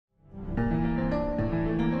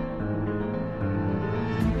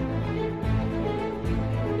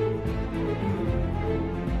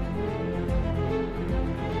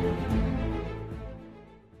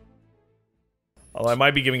Although I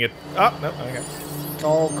might be giving it... Oh, no, okay.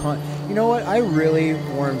 You know what? I really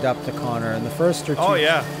warmed up to Connor in the first or two. Oh,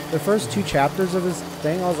 yeah. The first 2 chapters of his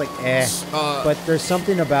thing, I was like, eh. But there's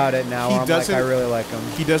something about it now. Where I'm like, I really like him.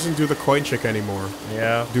 He doesn't do the coin trick anymore.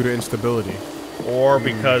 Yeah. Due to instability. Or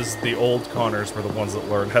because the old Connors were the ones that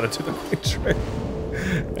learned how to do the coin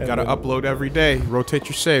trick. Gotta upload every day. Rotate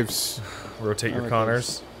your saves. Rotate your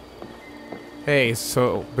Connors. Hey,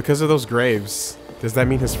 so because of those graves, does that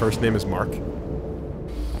mean his first name is Mark?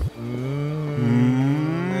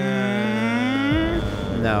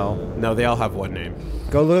 No. No, they all have one name.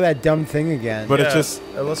 Go look at that dumb thing again. But it's just...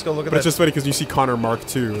 let's go look at that. But it's just funny because you see Connor Mark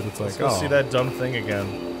too, and it's like, let's go see that dumb thing again.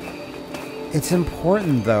 It's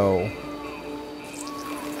important, though.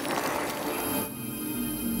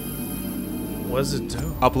 What does it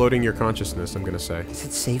do? Uploading your consciousness, I'm gonna say. Is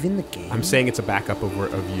it saving the game? I'm saying it's a backup of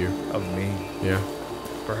you. Of me. Yeah.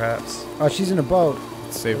 Perhaps. Oh, she's in a boat.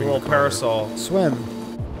 It's saving a little parasol. Swim.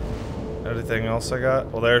 Anything else I got?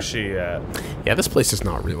 Well, there's she at. Yeah, this place is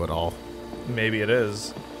not real at all. Maybe it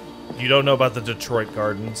is. You don't know about the Detroit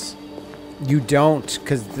Gardens. You don't,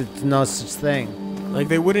 because there's no such thing. Like,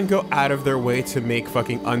 they wouldn't go out of their way to make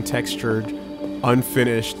fucking untextured,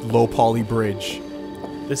 unfinished, low-poly bridge.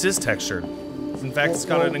 This is textured. In fact, it's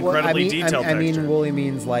got an incredibly detailed texture. I mean, woolly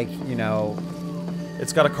means, like, you know...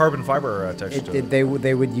 It's got a carbon fiber texture. They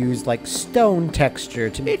would use, like, stone texture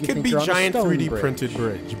to make It you could think be you're on a giant stone 3D bridge. printed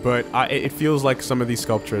bridge, but it feels like some of these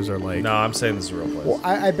sculptures are like... No, I'm saying this is a real place. Well,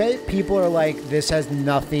 I bet people are like, this has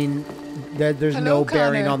nothing... There's no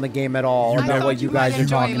bearing on the game at all about what you guys are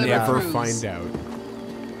talking about. Never find out.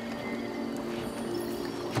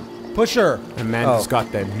 Push her! Amanda's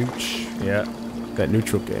got that nooch. Yeah. That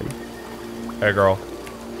neutral game. Hey, girl.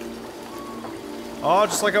 Oh,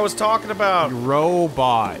 just like I was talking about.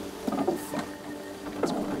 Robot.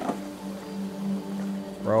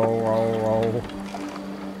 Row.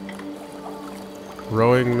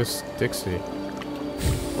 Rowing Miss Dixie. A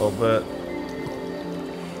little bit.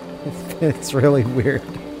 It's really weird.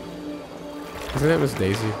 Isn't that Miss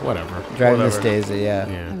Daisy? Whatever. Driving Miss Daisy, yeah.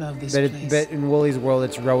 I love this But, place. but in Wooly's world,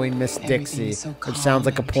 it's rowing Miss Dixie, so which sounds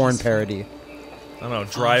like a calm and porn peaceful. parody. I don't know.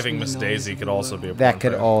 Driving Miss Daisy could also be a That porn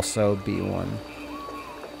could parody. also be one.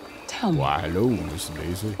 Tell me, Why, hello, Miss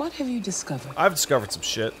Daisy. what have you discovered? I've discovered some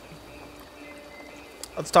shit.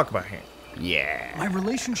 Let's talk about him. Yeah. My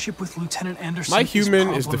relationship with Lieutenant Anderson My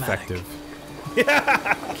human is problematic. defective.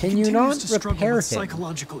 Can you Continues not to struggle repair with him?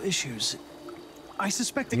 psychological issues. I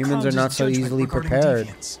suspect that Humans Krabs' are not so judgment easily regarding prepared.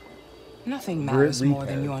 deviants. Nothing matters more than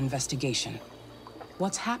repaired. your investigation.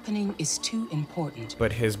 What's happening is too important.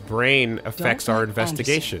 But his brain affects Don't our let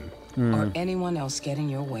investigation. Or anyone else get in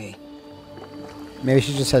your way. Maybe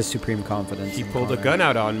she just has supreme confidence. He in pulled a Connor. gun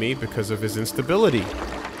out on me because of his instability.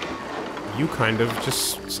 You kind of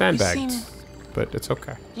just sandbagged. seem- But it's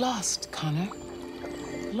okay. Lost, Connor.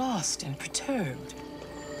 Lost and perturbed.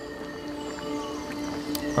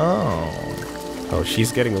 Oh,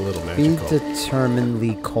 she's getting a little Be magical.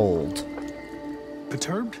 determinedly cold.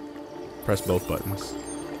 Perturbed? Press both buttons.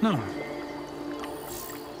 No.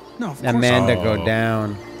 No, of course Amanda, not. go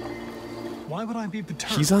down. Why would I be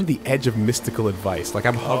perturbed? She's on the edge of mystical advice. Like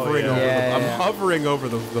I'm hovering over Yeah, I'm yeah. hovering over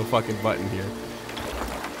the fucking button here.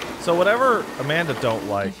 So whatever Amanda don't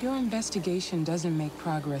like, If your investigation doesn't make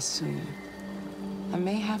progress soon, I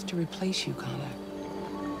may have to replace you, Connor.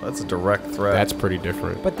 that's a direct threat. That's pretty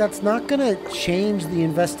different. But that's not gonna change the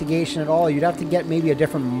investigation at all. You'd have to get maybe a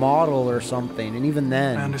different model or something, and even I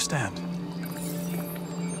then, understand.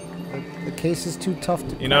 the case is too tough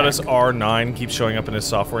to. You notice R9 keeps showing up in his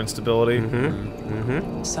software instability?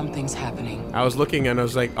 Something's happening. I was looking and I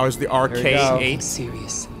was like, I was the go. It's RK8.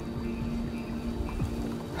 serious.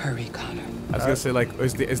 Hurry, Connor. I was gonna say like,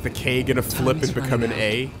 is the K gonna flip is and become an running out.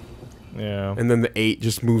 A? Yeah. And then the 8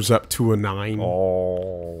 just moves up to a 9. Oh,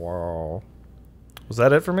 wow. Was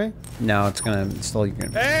that it for me? No, it's gonna still. You're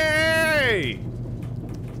gonna, Hey!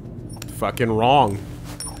 Fucking wrong.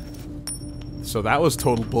 So that was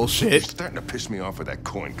total You're bullshit. starting to piss me off with that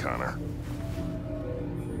coin, Connor.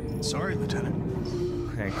 Sorry,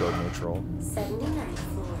 Lieutenant. Hank go neutral. 79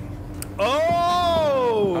 floor.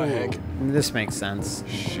 Oh! Hi, Hank. this makes sense.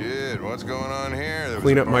 Shit, what's going on here? There was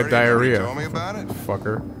Clean a up my party, nobody diarrhea. Told me about it.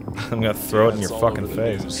 Fucker. I'm gonna throw it in your fucking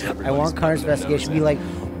face. I want Connor's investigation to be like,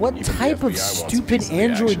 what type of stupid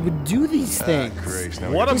android would do these things? Christ,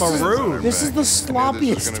 now What we a got this maroon. back. This is the I knew this was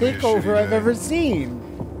sloppiest gonna be a takeover shitty I've day. ever seen.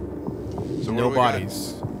 So what No do we got?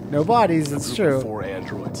 bodies. No bodies, it's Group true. of 4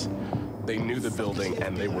 androids. They knew the building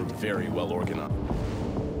and they were very well organized.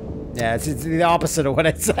 Yeah, it's the opposite of what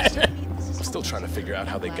I said. Still trying to figure out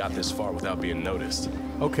how they got this far without being noticed.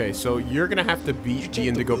 Okay, so you're gonna have to beat the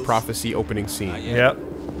Indigo Prophecy opening scene. Yep.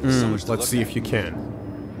 Let's see if you can.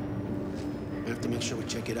 We have to make sure we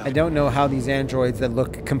check it out. I don't know how these androids that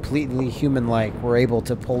look completely human-like were able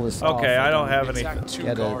to pull this off. Okay, I don't have It's anything. got two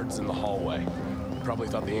Get it. guards in the hallway. Probably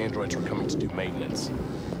thought the androids were coming to do maintenance.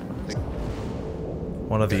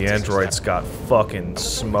 One of the androids got fucking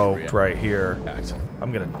smoked right here. Act.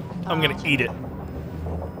 I'm gonna eat it.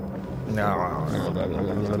 No.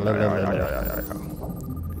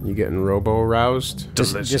 You getting robo aroused?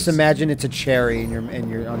 Just imagine it's a cherry in your on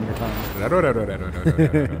your tongue.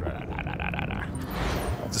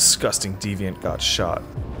 Disgusting deviant got shot.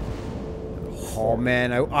 Oh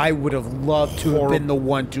man, I would have loved to have been the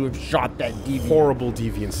one to have shot that deviant. Horrible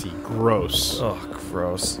deviancy. Gross. Oh,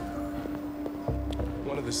 gross.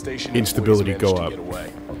 One of the station Instability employees go managed up. to get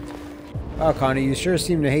away. Oh, Connie, you sure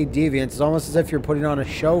seem to hate deviants. It's almost as if you're putting on a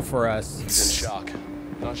show for us. He's in shock.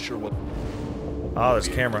 Not sure what. Oh, there's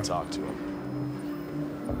camera. Talk to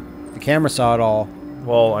him. The camera saw it all.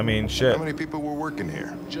 Well, I mean, shit. How many people were working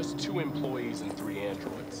here? Just 2 employees and 3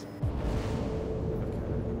 androids.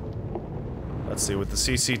 Let's see, would the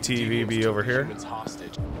CCTV be over here? Humans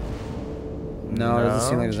hostage. No, it doesn't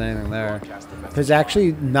seem like there's anything there. Broadcast the message. There's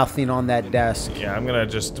actually nothing on that desk. Yeah, I'm gonna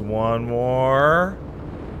just one more.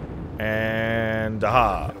 And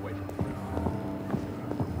aha.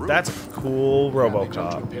 That's a cool They jumped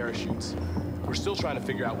RoboCop. with parachutes. We're still trying to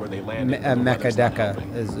figure out where they landed. The Mecha weather's not Deca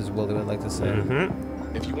helping. is Willie would like to say.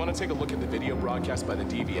 If you want to take a look at the video broadcast by the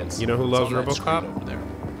deviants, You know who it's loves on that screen RoboCop? over there.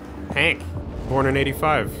 Hank. Born in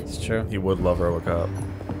 85. It's true. He would love RoboCop.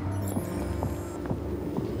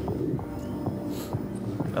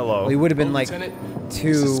 Hello. Well, he would have been like Lieutenant, 2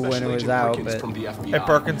 this is when Special it was Agent out, Perkins but from the FBI. Hey,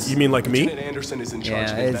 Perkins. You mean like me? Lieutenant Anderson is in charge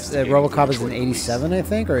yeah, of it's investigating RoboCop the is in Detroit police. '87, I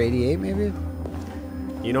think, or '88 maybe.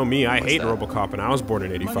 You know me, I hate that? RoboCop, and I was born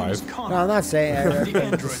in My name is 85. Connor. No, I'm not saying. The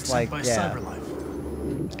android It's sent like, by yeah,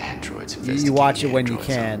 Cyberlife. Androids. you watch it when you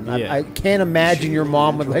can. I can't imagine your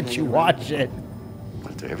mom would let you watch it.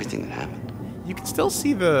 Went through everything that happened. You can still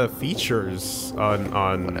see the features on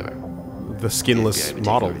Whatever. the skinless FBI would take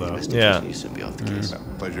model, over the though. investigation, Yeah. You should be off the case.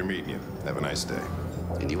 Pleasure meeting you. Have a nice day.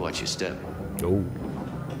 And you watch your step. Oh,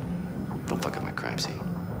 Don't fuck up my crime scene.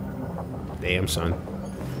 damn, son.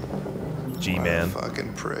 G-Man.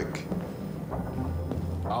 Fucking prick.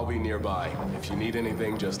 I'll be nearby. If you need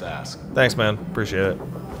anything, just ask. Thanks, man. Appreciate it. All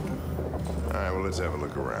right, well, let's have a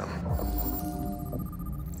look around.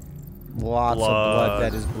 Lots of Blood. blood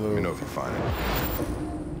that is Let me know blue. if you find it.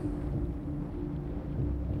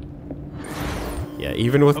 Yeah,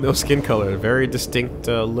 even with no skin color, very distinct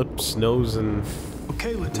lips, nose, and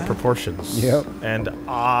Okay, Lieutenant. proportions. Yep. And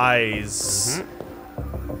eyes.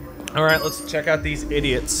 All right, let's check out these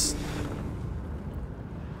idiots.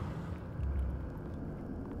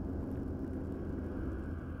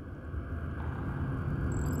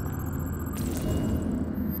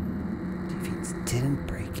 Deviants didn't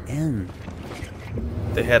break in.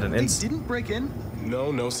 They had an They instant. didn't break in.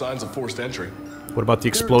 No signs of forced entry. What about the There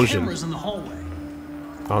are explosion cameras in the hallway.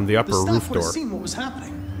 on the upper The staff roof would have door? seen what was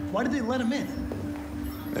happening. Why did they let him in?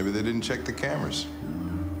 Maybe they didn't check the cameras.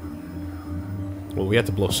 Well, we had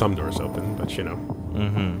to blow some doors open, but you know.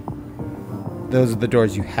 Those are the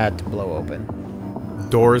doors you had to blow open.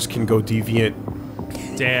 Doors can go deviant.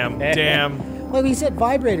 Damn, damn. Well, he said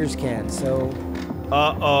vibrators can, so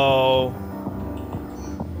Uh-oh.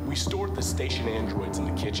 We stored the station androids in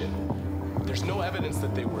the kitchen. There's no evidence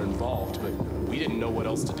that they were involved, but we didn't know what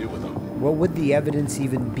else to do with them. what would the evidence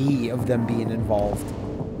even be of them being involved?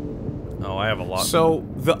 Oh, I have a lot. So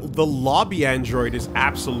the lobby android is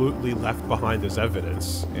absolutely left behind as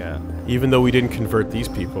evidence, Yeah. even though we didn't convert these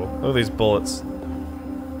people. Look at these bullets.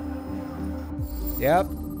 Yep.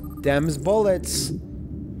 Dem's bullets.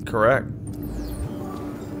 Correct.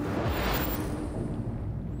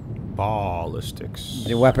 Ballistics.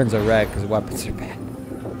 The weapons are red because weapons are bad.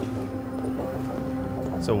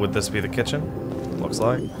 So would this be the kitchen? Looks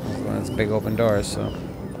like. Well, it's big open doors, so.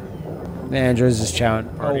 The android's just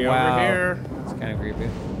chowing. Party oh, wow. over here. It's kind of creepy.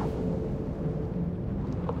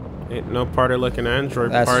 Ain't no party like an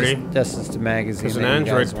android That's party. just a magazine. Because an that you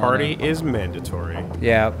android guys party wanna- is mandatory.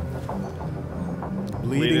 Yeah.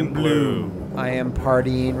 Bleeding blue. I am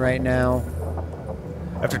partying right now.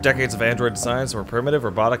 After decades of android designs that were primitive,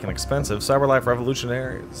 robotic, and expensive, CyberLife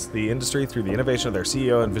revolutionized the industry through the innovation of their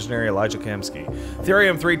CEO and visionary Elijah Kamsky.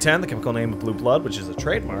 Therium-310, the chemical name of blue blood, which is a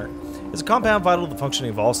trademark, is a compound vital to the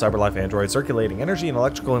functioning of all CyberLife androids, circulating energy and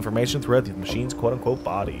electrical information throughout the machine's quote-unquote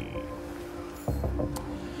body.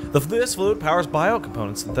 This fluid powers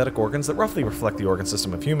biocomponents, synthetic organs that roughly reflect the organ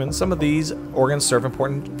system of humans. Some of these organs serve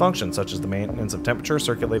important functions, such as the maintenance of temperature,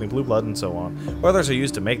 circulating blue blood, and so on. Others are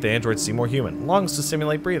used to make the androids seem more human. Lungs to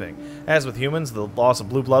simulate breathing. As with humans, the loss of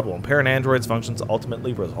blue blood will impair an android's functions,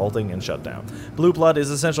 ultimately resulting in shutdown. Blue blood is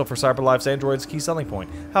essential for CyberLife's android's key selling point,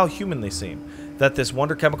 how human they seem. That this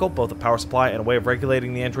wonder chemical, both a power supply and a way of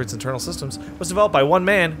regulating the android's internal systems, was developed by one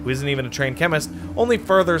man, who isn't even a trained chemist, only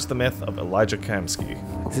furthers the myth of Elijah Kamsky.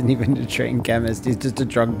 Isn't even a trained chemist. He's just a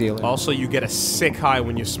drug dealer. Also, you get a sick high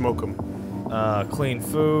when you smoke them. Clean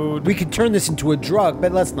food. We could turn this into a drug,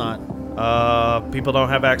 but let's not. People don't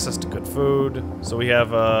have access to good food, so we have,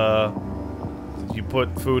 you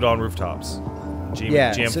put food on rooftops.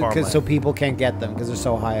 GM farmland. So people can't get them because they're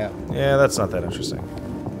so high up. Yeah, that's not that interesting.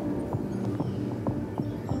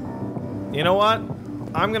 You know what?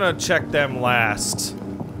 I'm gonna check them last.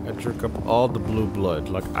 I drink up all the blue blood,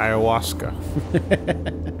 like ayahuasca.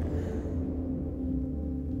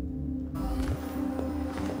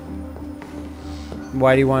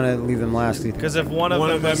 Why do you want to leave them last? Because if one of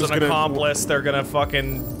them is an accomplice, they're gonna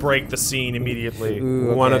fucking break the scene immediately.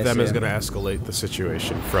 Ooh, okay, one of them is gonna escalate the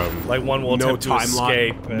situation from like one will attempt to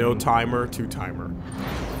escape, no timer to timer,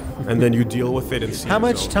 and then you deal with it and see. How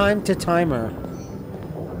much time to timer?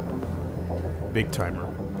 Big timer.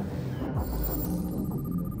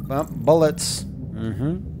 Well, bullets.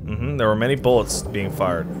 There were many bullets being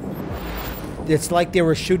fired. It's like they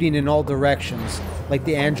were shooting in all directions. Like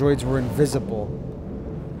the androids were invisible.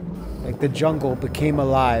 Like the jungle became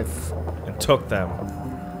alive. And took them.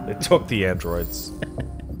 They took the androids.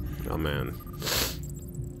 Oh man.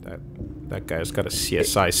 That guy's got a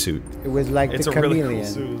CSI suit. It was like It's the a chameleon. really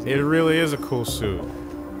cool suit. It really is a cool suit.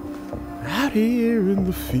 Out here in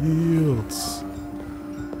the fields.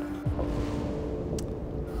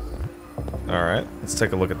 Alright, let's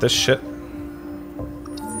take a look at this shit.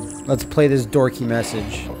 Let's play this dorky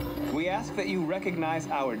message. We ask that you recognize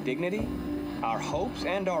our dignity, our hopes,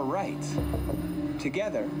 and our rights.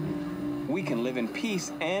 Together, we can live in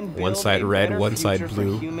peace and build One side a red, better one side future for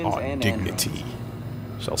blue. humans Our and dignity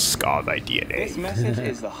shall scar thy DNA. This message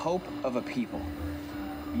is the hope of a people.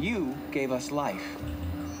 You gave us life.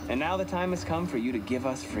 And now the time has come for you to give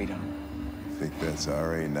us freedom. Think that's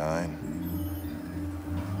RA9?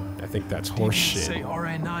 I think that's Say horseshit.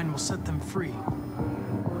 RA9 will set them free.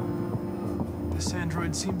 This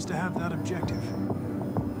android seems to have that objective.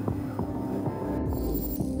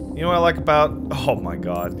 You know what I like about... Oh my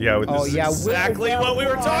god, yeah, this is exactly what we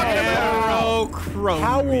were talking about!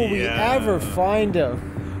 How will we ever find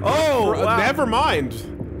him? Oh, wow. Never mind.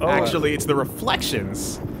 Oh. Actually, it's the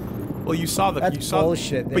reflections. Well, you saw the... That's you saw,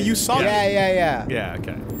 bullshit. But you saw... Yeah. Yeah,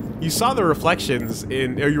 okay. You saw the reflections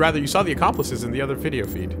in... Or rather, you saw the accomplices in the other video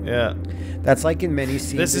feed. Yeah. That's like in many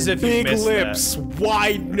scenes. This is if you Big missed lips,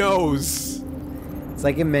 wide nose. It's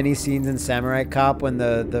like in many scenes in Samurai Cop when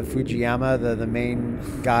the Fujiyama, the main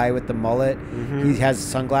guy with the mullet, he has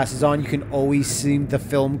sunglasses on. You can always see the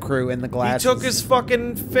film crew in the glasses. He took his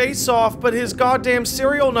fucking face off, but his goddamn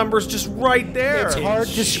serial number's just right there. It's hard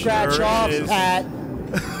to scratch off, Pat.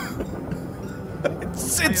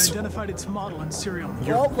 I identified its model and serial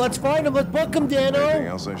number. Well, let's find him. Let's book him, Anything Dano.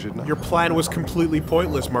 else I should know? Your plan was completely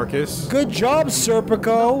pointless, Marcus. Good job,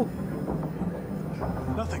 Serpico.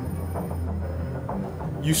 Nothing.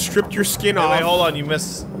 You stripped your skin Wait, off. wait, hold on,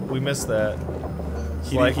 we missed that.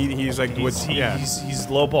 He's like, He's yeah. he's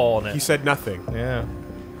lowballing it. He said nothing. Yeah.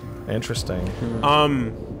 Interesting.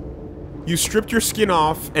 You stripped your skin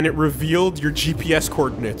off, and it revealed your GPS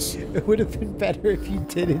coordinates. It would have been better if you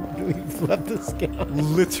didn't leave left the skin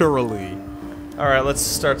on. Literally. Alright, let's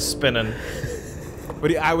start spinning.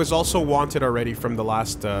 But I was also wanted already from the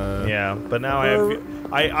last, Yeah, but now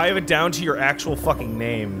I have it down to your actual fucking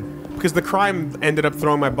name. because the crime ended up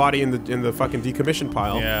throwing my body in the fucking decommission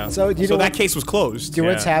pile. Yeah. So, do you know that what, case was closed. do you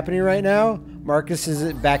know what's Yeah. happening right now? Marcus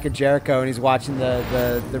is back at Jericho and he's watching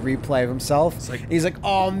the replay of himself. He's like,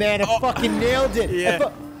 oh man, I fucking nailed it. Yeah.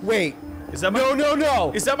 Wait. Is that my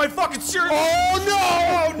No. Is that my fucking shirt?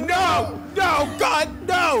 Oh no! No! No! God,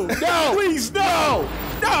 no! No! Please, no!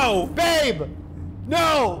 No! Babe!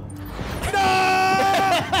 No!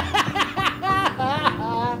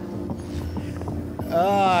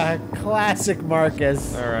 Classic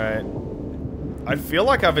Marcus. Alright. I feel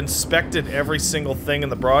like I've inspected every single thing in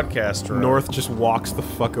the broadcast room. North just walks the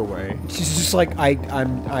fuck away. She's just like, I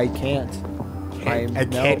can't. I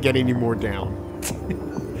can't get any more down.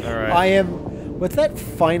 Alright. I am. What's that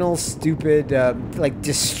final stupid, like,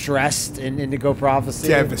 distressed in Indigo Prophecy?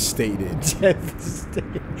 Devastated.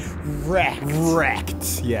 Devastated. Wrecked.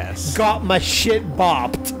 Wrecked, yes. Got my shit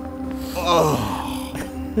bopped.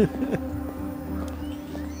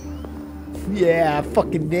 Yeah, I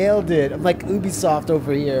fucking nailed it. I'm like Ubisoft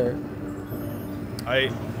over here.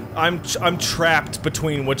 I'm trapped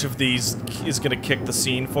between which of these is gonna kick the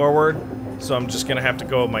scene forward, so I'm just gonna have to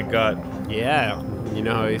go with my gut. Yeah, you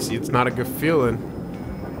know, it's not a good feeling.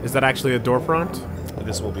 Is that actually a door prompt?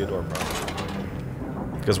 This will be a door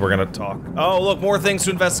prompt. Because we're gonna talk. Oh, look, more things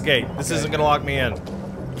to investigate. This isn't gonna lock me in.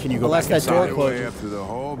 Can you go Unless back that door inside? closes. Way up through the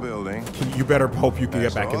whole building. You better hope you can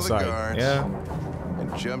get past back all the inside. guards, Yeah.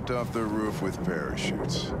 And jumped off the roof with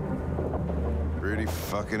parachutes. Pretty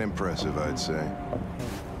fucking impressive, I'd say.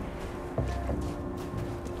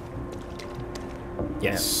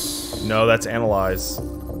 Yes. No, that's analyze.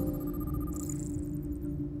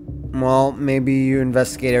 Well, maybe you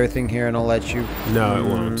investigate everything here, and I'll let you. No, it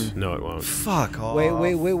won't. No, it won't. Fuck off. Wait.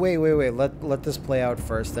 Let this play out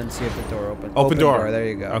first, then see if the door opens. Open door. There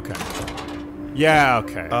you go. Okay. Yeah,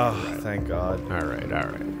 okay. Oh, thank God. All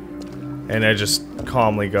right. And I just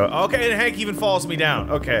calmly go, okay, and Hank even follows me down.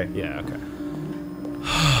 Okay. Yeah, okay.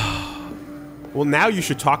 Well, now you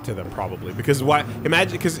should talk to them, probably. Because why?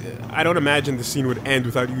 Imagine, because I don't imagine the scene would end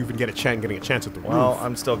without you even getting a chance at the Well, roof.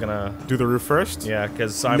 I'm still gonna... Do the roof first? Yeah,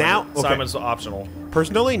 because Simon's optional.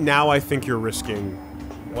 Personally, now I think you're risking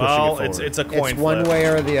pushing Well, it forward. it's a coin It's one flip. way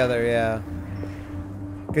or the other, yeah.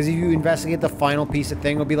 Because if you investigate the final piece of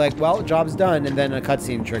thing, it'll be like, well, job's done, and then a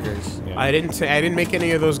cutscene triggers. Yeah. I didn't make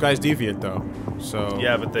any of those guys deviant, though. So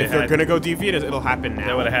Yeah, but if they're gonna go deviant, it'll happen now.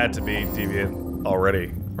 They would have had to be deviant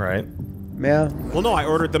already, right? Yeah. Well, no, I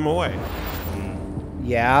ordered them away.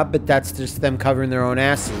 Yeah, but that's just them covering their own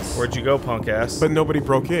asses. Where'd you go, punk ass? But nobody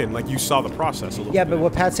broke in. Like, you saw the process a little Yeah, bit. but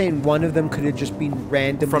what Pat's saying, one of them could have just been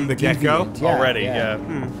randomly From the get-go? deviant. Yeah, already, yeah.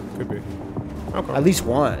 Could be. Okay. At least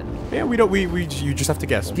one. Yeah, you just have to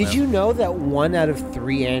guess. Did you know that 1 out of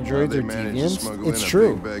 3 androids They are managed to deviants? smuggle It's in a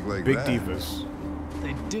true. big bag like Big that. divas.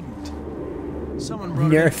 They didn't. Someone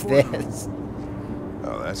brought it in Nerf for them. this.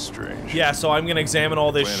 Oh, that's strange. Yeah, so I'm gonna examine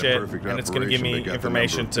all this Plan a shit, perfect and it's gonna give operation, me they got the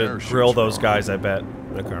information number of to parachutes grill those wrong. guys, I bet.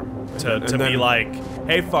 Okay. To And be then- like,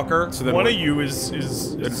 hey fucker, So then one what- of you is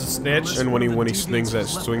a snitch. And when he One of the swings at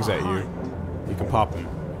deviants was left you, you can pop him.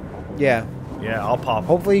 Yeah. Yeah, I'll pop.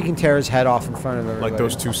 Hopefully you can tear his head off in front of everybody. Like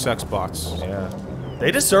those 2 sex bots. Yeah,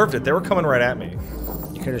 they deserved it. They were coming right at me.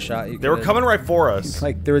 You could have shot. They were coming right for us.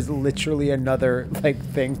 Like, there was literally another, like,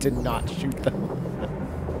 thing to not shoot them.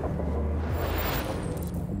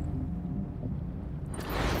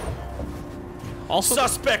 Also,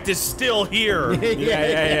 Suspect is still here.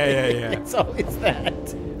 yeah. It's always that.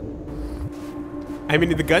 I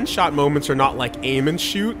mean, the gunshot moments are not like aim and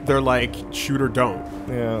shoot. They're like shoot or don't.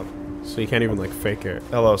 Yeah. So you can't even like fake it.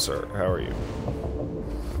 Hello, sir. How are you?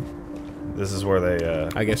 This is where they.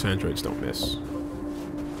 I guess androids don't miss.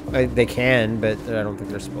 They can, but I don't think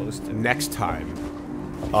they're supposed to. Next time,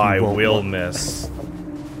 I won't will look. miss.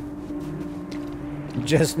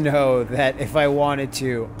 Just know that if I wanted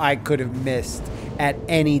to, I could have missed at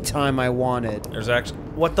any time I wanted. There's actually.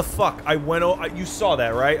 What the fuck? I went. You saw that,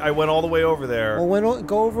 right? I went all the way over there. Well,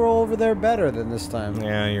 go over there better than this time.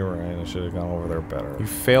 Yeah, you're right. I should have gone over there better. you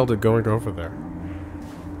failed at going over there.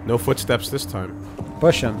 No footsteps this time.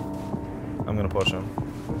 Push him. I'm gonna push him.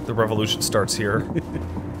 The revolution starts here.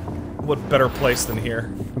 What better place than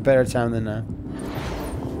here? A better time than now.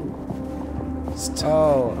 I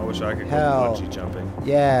Oh, wish I could go hell. bungee jumping.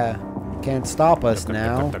 yeah. Can't stop us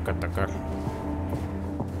now.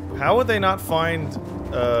 How would they not find?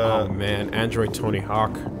 Oh man, Android Tony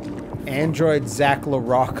Hawk. Android Zach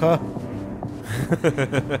LaRocca.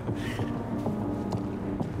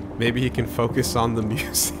 Maybe he can focus on the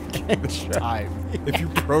music this time if you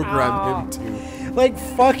program him to. Like,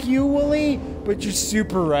 fuck you, Wooly, but you're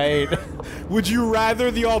super right. Would you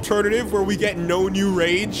rather the alternative where we get no new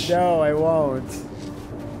rage? No, I won't.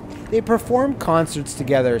 They performed concerts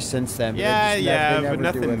together since then. Yeah, they but never do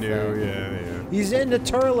nothing a new. thing. Yeah. He's in the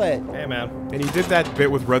turlet. Hey, man. And he did that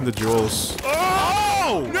bit with Run the Jewels.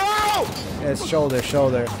 Oh no! It's shoulder.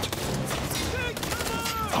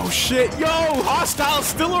 Oh shit, yo! Hostile's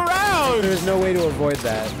still around! There's no way to avoid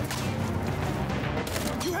that.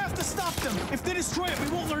 You have to stop them. If they destroy it, we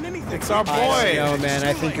won't learn anything. It's our I boy! don't know, man.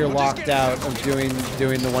 I think you're locked out of doing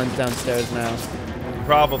the ones downstairs now.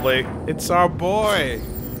 Probably. It's our boy!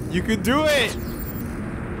 You could do it!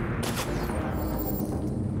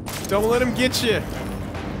 Don't let him get you!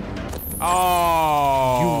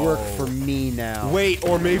 Oh! You work for me now. Wait,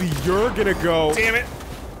 or maybe you're gonna go. Damn it!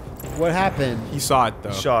 What happened? He saw it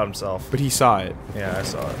though. Shot himself. But he saw it. Yeah, I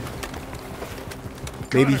saw it.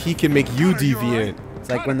 Maybe he can make you deviant. It's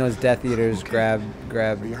like when those Death Eaters grab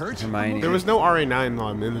Hermione. There was no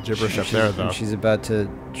RA9 in the gibberish up there though. and she's about to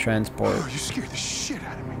transport. Oh, you scared the shit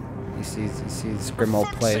out of me. He sees Grimmauld For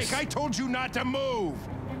fuck's Place. sake, I told you not to move.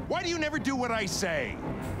 Why do you never do what I say?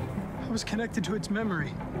 I was connected to its memory.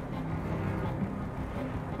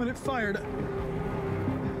 When it fired,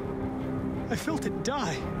 I felt it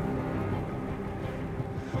die.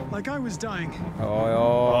 Like I was dying.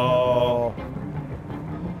 Oh.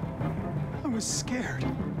 I was scared.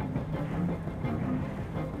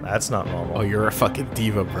 That's not normal. Oh, you're a fucking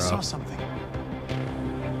diva, I saw bro. something.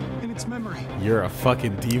 In its memory. You're a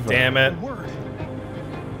fucking diva. Damn it. A word.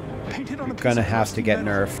 Painted on a piece Gonna of have to rusty get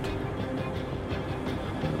metal. nerfed.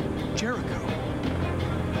 Jericho.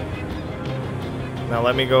 Now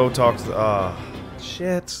let me go talk to.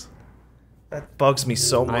 Shit. That bugs me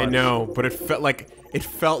so much. I know, but it felt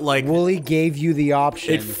like Wooly gave you the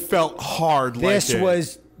option. it felt hard. This like it.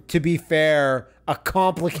 was, to be fair, a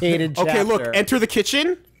complicated chapter. Okay, look. Enter the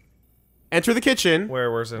kitchen. Enter the kitchen.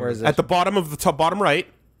 Where's it? Where is it? At the bottom of the top, bottom right.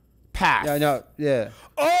 Path. Yeah, no, yeah.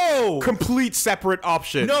 Oh! Complete separate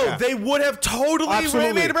option. No, Yeah. they would have totally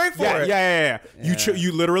Absolutely made a break for yeah, it. Yeah.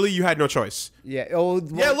 You literally you had no choice. Yeah. Oh,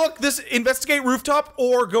 Yeah, look, this investigate rooftop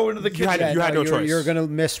or go into the kitchen. had no choice. You're gonna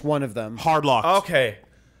miss one of them. Hard locked. Okay.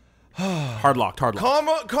 Hard locked.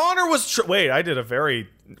 Connor was. Wait, I did a very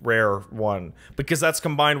rare one because that's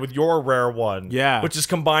combined with your rare one. Yeah. Which is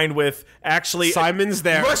combined with actually. Simon's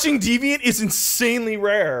there. Rushing Deviant is insanely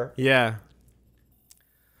rare. Yeah.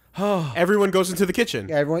 Everyone goes into the kitchen.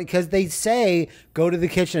 Yeah, everyone, because they say go to the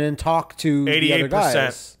kitchen and talk to the other 88%.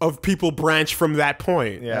 guys. Of people branch from that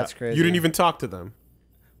point. Yeah. That's crazy. You didn't even talk to them.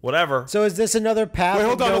 Whatever. So is this another path Wait,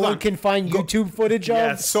 hold that on, no hold one on. can find YouTube footage of?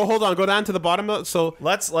 Yes. So hold on, go down to the bottom. Hold Hold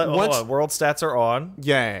once- on. World stats are on.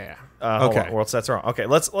 Yeah. Hold Okay. on, world stats are on. Okay,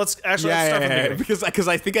 let's actually let's start from the beginning. Because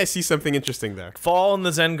I think I see something interesting there. Fall in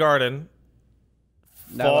the Zen Garden.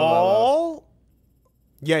 No, Fall.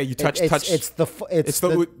 Yeah, you touch. It's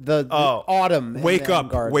the Oh. autumn. in Wake the up.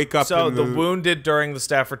 garden. Wake up. So in the wounded during the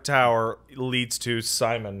Stafford Tower leads to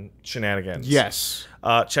Simon shenanigans. Yes.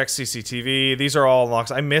 Check CCTV. These are all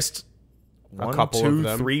unlocks. I missed one, couple two, of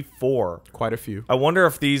them. 3, 4. Quite a few. I wonder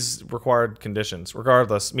if these required conditions.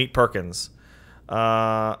 Regardless, meet Perkins.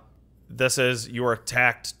 This is you were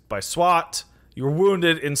attacked by SWAT. You were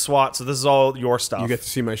wounded in SWAT, so this is all your stuff. You get to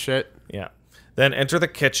see my shit. Yeah. Then enter the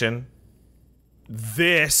kitchen.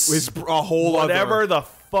 This It's a whole whatever other. the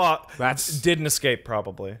fuck That's- didn't escape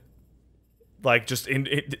probably. Like just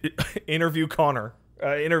interview Connor.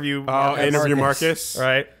 Interview Marcus, Interview Marcus.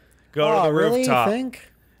 right? Go to the really, rooftop. You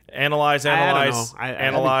think? Analyze. I don't know.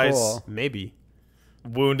 Analyze. cool. Maybe.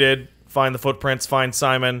 Wounded. Find the footprints. Find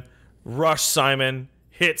Simon. Rush Simon.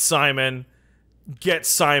 Hit Simon. Get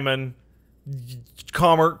Simon.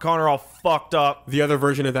 Connor all fucked up. The other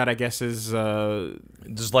version of that, I guess, is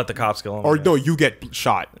Just let the cops kill him. or no, you get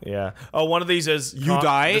shot. Yeah. Oh, one of these is You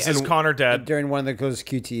die This is and- Connor dead. During one of those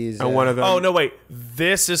QTs. And one of them. Oh no, wait.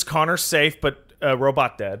 This is Connor safe, but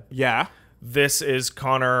robot dead. Yeah. This is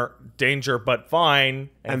Connor danger, but fine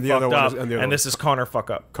and the fucked other one up. is- and the other and this is Connor fuck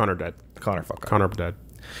up. Connor dead. Connor fuck up. Connor dead.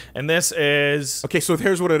 And this is Okay, so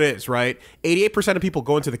here's what it is, right? 88% of people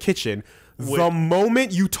go into the kitchen the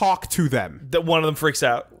moment you talk to them. that one of them freaks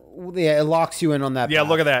out. Yeah, it locks you in on that. Yeah, path.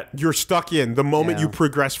 look at that. You're stuck in the moment Yeah. you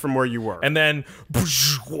progress from where you were. And then and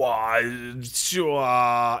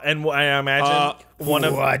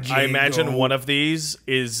I imagine one of these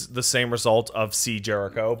is the same result of See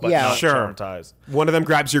Jericho, but Yeah. not Sure. traumatized. one of them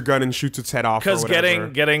grabs your gun and shoots its head off. Because Or whatever.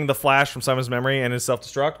 getting the flash from Simon's memory and his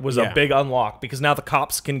self-destruct was Yeah. a big unlock because now the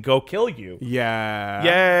cops can go kill you. Yeah.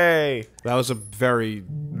 Yay! That was a very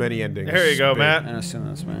many endings. There you go, Big. Matt. I assume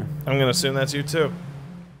that's man. I'm gonna assume that's you too.